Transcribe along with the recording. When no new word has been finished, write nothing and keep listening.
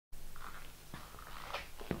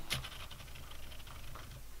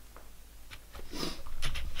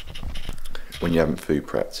when you haven't food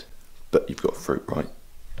prepped, but you've got fruit, right?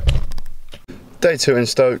 Day 2 in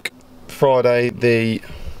Stoke, Friday the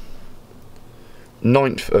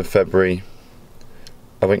 9th of February.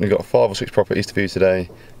 I think we've got 5 or 6 properties to view today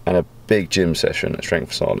and a big gym session at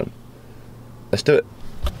Strength Asylum. Let's do it.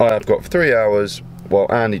 I have got 3 hours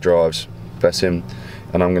while Andy drives, bless him,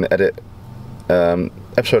 and I'm going to edit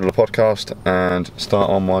episode of the podcast and start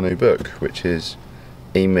on my new book, which is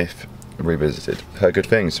E-Myth Revisited. Heard good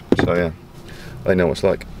things, so yeah, I know what it's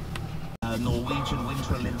like. Norwegian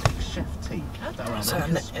Winter Olympic chef team.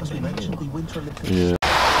 As we mentioned, the Winter Olympic. Yeah.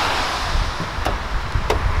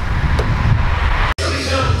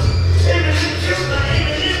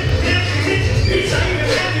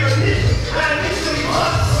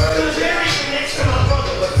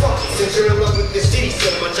 Since you're in love with the city so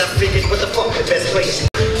much, I figured what the fuck the best place.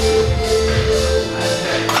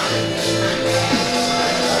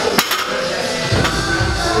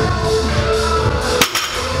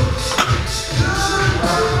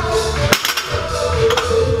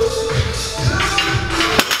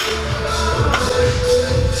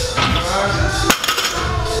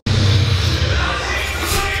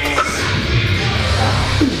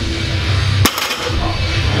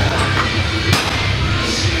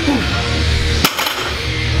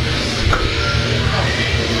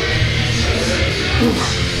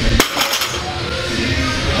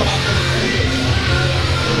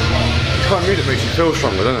 Kind of music makes you feel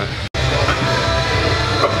stronger, doesn't it?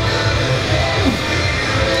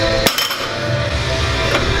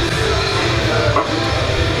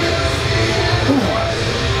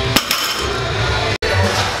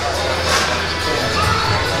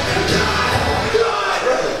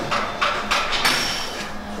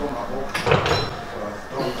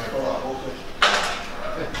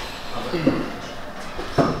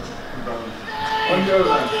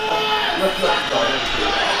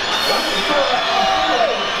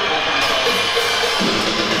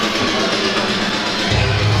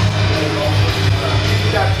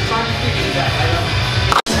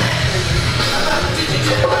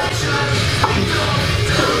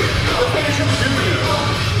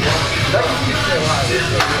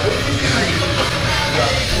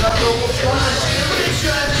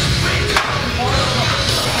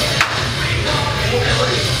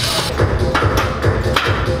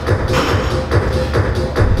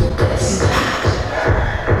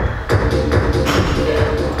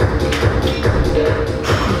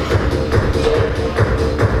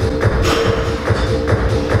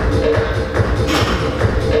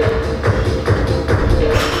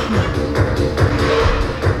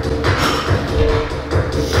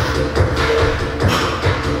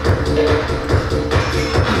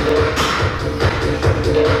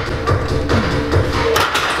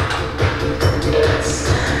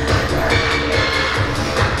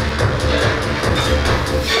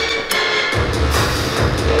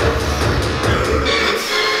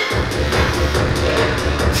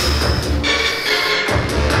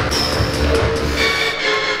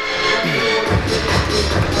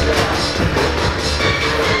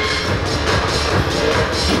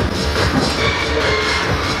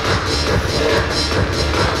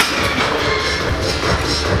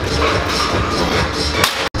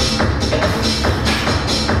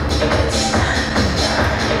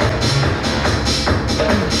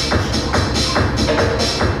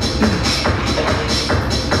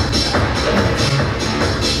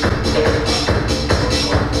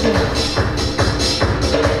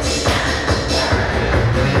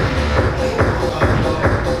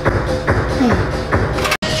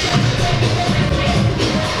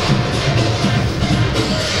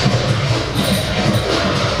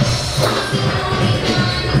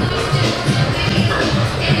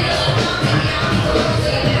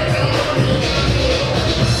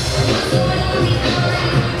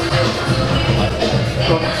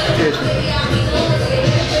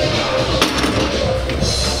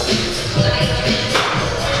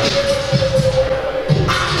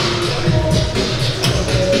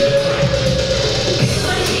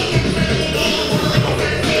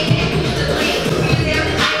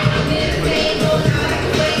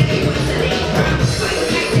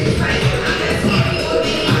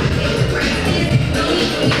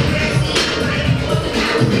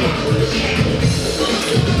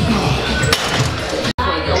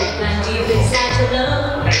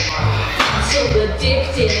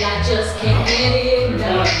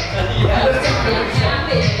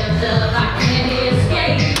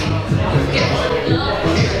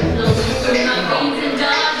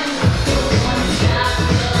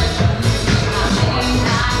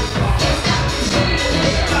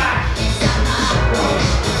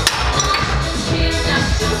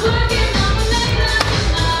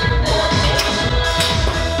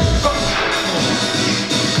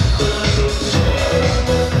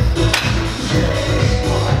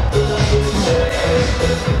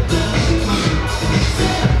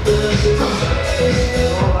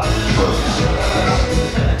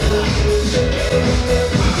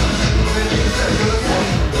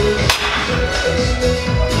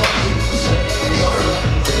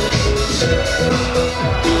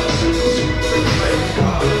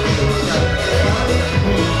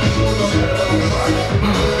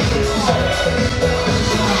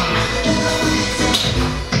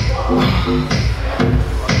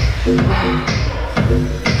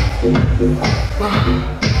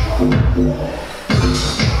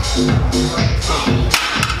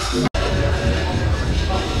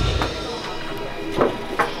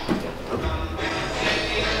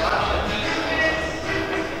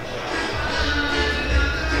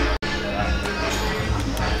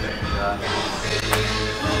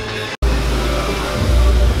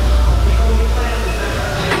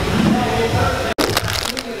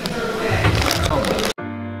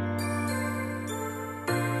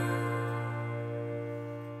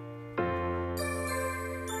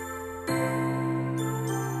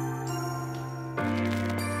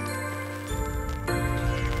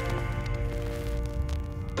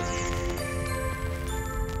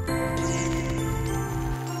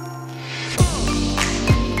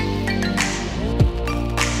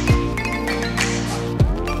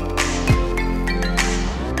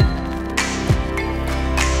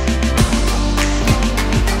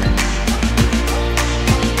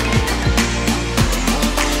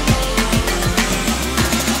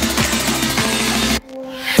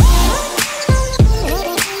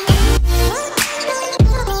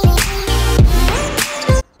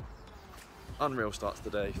 Unreal start to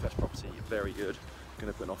the day, first property, very good.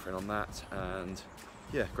 Going to put an offering on that, and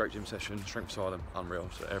yeah, great gym session, strength asylum, unreal.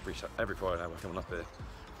 So every Friday we're coming up here,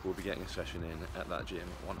 we'll be getting a session in at that gym,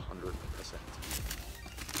 100%.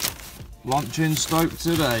 Lunch in Stoke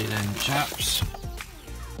today then, chaps.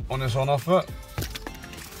 On offer.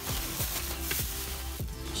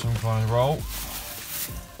 Some kind of roll.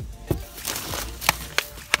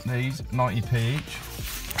 These, 90p each.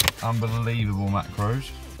 Unbelievable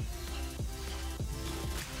macros.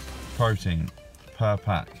 Protein per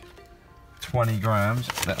pack, 20 grams,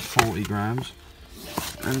 that's 40 grams.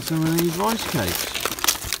 And some of these rice cakes.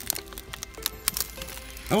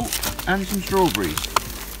 Oh, and some strawberries.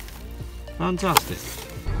 Fantastic.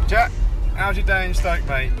 Jack, how's your day in Stoke,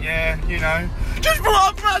 mate? Yeah, you know. Just put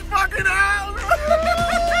up that fucking house!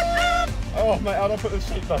 Oh, mate, how'd I put the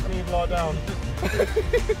seat back? I need to lie down.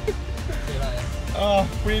 Oh,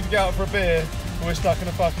 we need to get out for a beer, but we're stuck in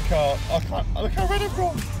a fucking car. I can't, look how red I've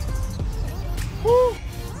gone. Woo!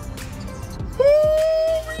 We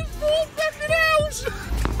bought fucking house!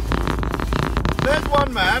 There's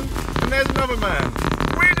one man, and there's another man.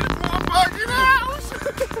 We just bought a fucking house!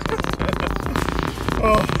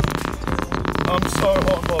 Oh, I'm so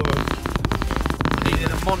hot and bothered. I needed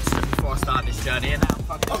a monster before I started this journey, and now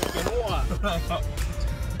I'm fucking water.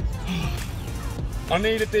 I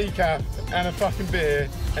need a decaf and a fucking beer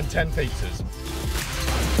and 10 pizzas.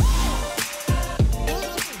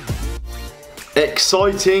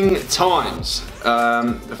 Exciting times.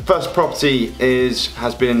 The first property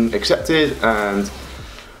has been accepted, and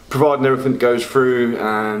providing everything goes through,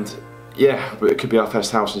 and yeah, it could be our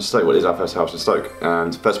first house in Stoke. Well, it is our first house in Stoke,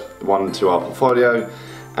 and first one to our portfolio.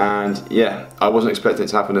 And yeah, I wasn't expecting it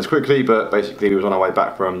to happen as quickly, but basically we was on our way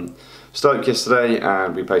back from Stoke yesterday,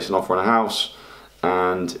 and we placed an offer on a house,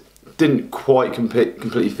 and didn't quite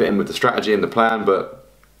completely fit in with the strategy and the plan, but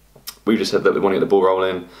we just said that we want to get the ball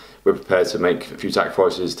rolling. We're prepared to make a few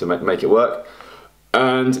sacrifices to make it work.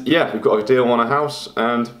 And yeah, we've got a deal on a house,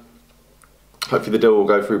 and hopefully the deal will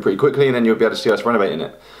go through pretty quickly, and then you'll be able to see us renovating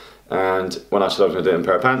it. And when I said I was going to do it in a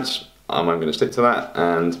pair of pants, I'm going to stick to that,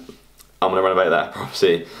 and I'm going to renovate that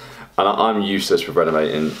property. And I'm useless with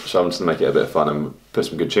renovating, so I'm just going to make it a bit of fun and put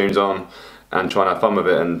some good tunes on and try and have fun with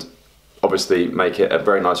it, and obviously make it a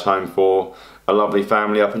very nice home for a lovely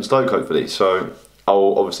family up in Stoke, hopefully. So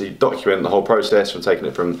I'll obviously document the whole process from taking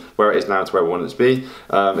it from where it is now to where we want it to be.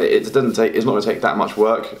 It's not going to take that much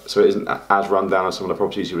work, so it isn't as run down as some of the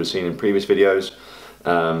properties you would have seen in previous videos.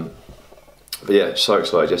 But yeah, so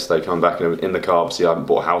excited yesterday coming back in the car. Obviously I haven't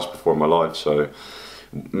bought a house before in my life, so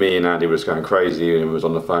me and Andy were just going crazy, and we was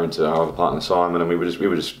on the phone to our other partner Simon, and we were just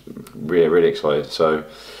really excited. So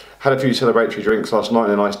had a few celebratory drinks last night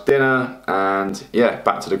and a nice dinner, and yeah,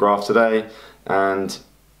 back to the graft today, and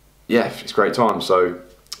yeah, it's a great time. So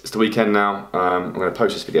it's the weekend now. I'm going to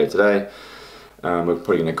post this video today. We're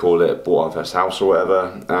probably going to call it Bought Our First House or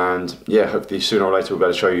whatever, and yeah, hopefully sooner or later we'll be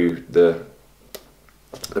able to show you the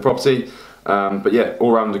property. But yeah,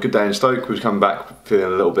 all around a good day in Stoke. We was coming back feeling a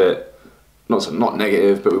little bit not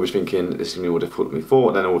negative, but we was thinking this is going to be more difficult than we thought.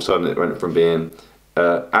 And then all of a sudden it went from being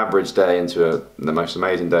an average day into the most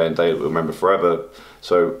amazing day, and day that we'll remember forever.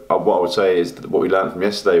 So what I would say is that what we learned from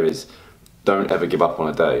yesterday is don't ever give up on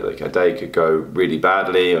a day. Like, a day could go really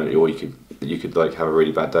badly, or you could like have a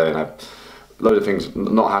really bad day and have load of things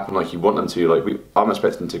not happen like you want them to. Like I'm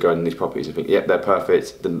expecting to go in these properties and think, yep, they're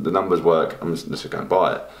perfect, the numbers work, I'm just going to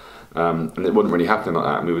buy it. And it wasn't really happening like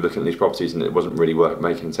that. And we were looking at these properties and it wasn't really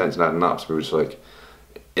making sense and adding up. So we were just like,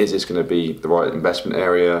 is this going to be the right investment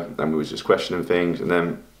area? And we were just questioning things. And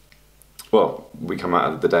then, well, we come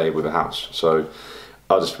out of the day with a house. So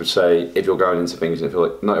I just would say, if you're going into things and if you're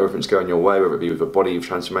like, not everything's going your way, whether it be with a body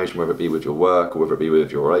transformation, whether it be with your work, or whether it be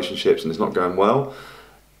with your relationships, and it's not going well,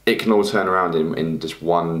 it can all turn around in just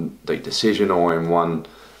one decision or in one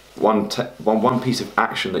piece of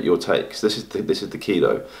action that you'll take. So this is the key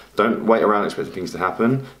though. Don't wait around expecting things to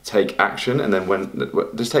happen. Take action, and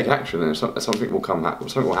then just take action, and something will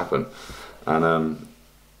something will happen. And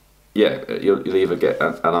yeah, you'll either get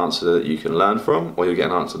an answer that you can learn from, or you'll get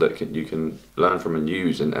an answer that you can learn from and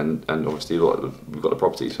use. And obviously we've got the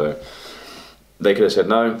property, so they could have said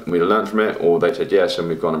no and we'd have learned from it, or they said yes and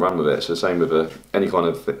we've gone and run with it. So the same with any kind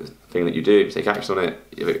of thing that you do, take action on it.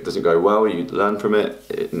 If it doesn't go well, you learn from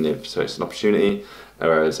it, and so it's an opportunity.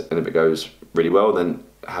 Whereas, and if it goes really well, then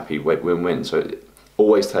happy, win-win. So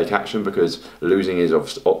always take action, because losing is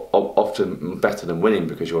often better than winning,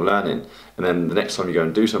 because you're learning. And then the next time you go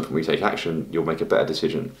and do something where you take action, you'll make a better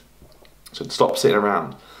decision. So stop sitting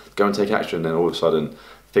around, go and take action, and then all of a sudden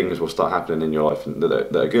things will start happening in your life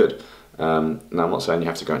that are good. Now I'm not saying you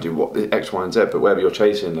have to go and do what X, Y, and Z, but wherever you're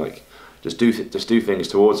chasing, like just do things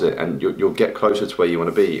towards it, and you'll get closer to where you want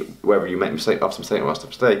to be. Wherever you make mistake after mistake after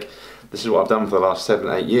mistake, this is what I've done for the last 7,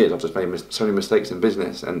 8 years. I've just made so many mistakes in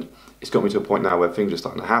business, and it's got me to a point now where things are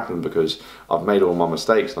starting to happen because I've made all my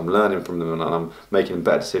mistakes and I'm learning from them, and I'm making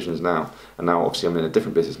better decisions now. And now obviously I'm in a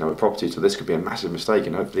different business now with property, so this could be a massive mistake,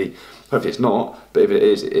 and hopefully it's not. But if it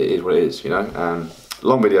is what it is, you know.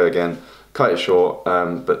 Long video again. Cut it short,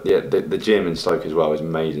 but yeah, the gym in Stoke as well is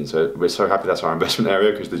amazing. So we're so happy that's our investment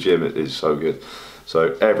area, because the gym is so good.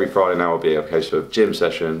 So every Friday now will be a case of gym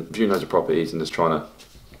session, viewing loads of properties, and just trying to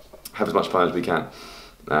have as much fun as we can.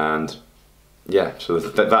 And yeah, so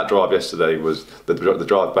that drive yesterday was the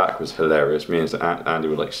drive back was hilarious. Me and Andy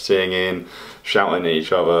were like singing, shouting at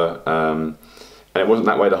each other, and it wasn't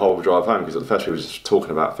that way the whole drive home, because at first we were just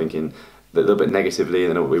talking about thinking a little bit negatively,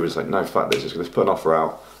 and then we were just like, no, fuck this, let's put an offer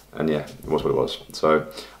out. And yeah, it was what it was. So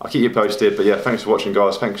I'll keep you posted. But yeah, thanks for watching,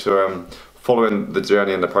 guys. Thanks for following the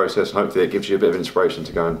journey and the process, and hopefully it gives you a bit of inspiration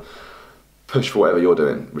to go and push for whatever you're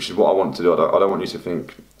doing, which is what I want to do. I don't want you to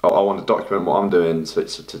think, I want to document what I'm doing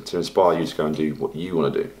to inspire you to go and do what you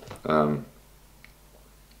want to do.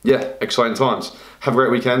 Yeah, exciting times. Have a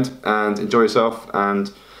great weekend and enjoy yourself,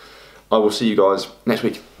 and I will see you guys next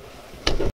week.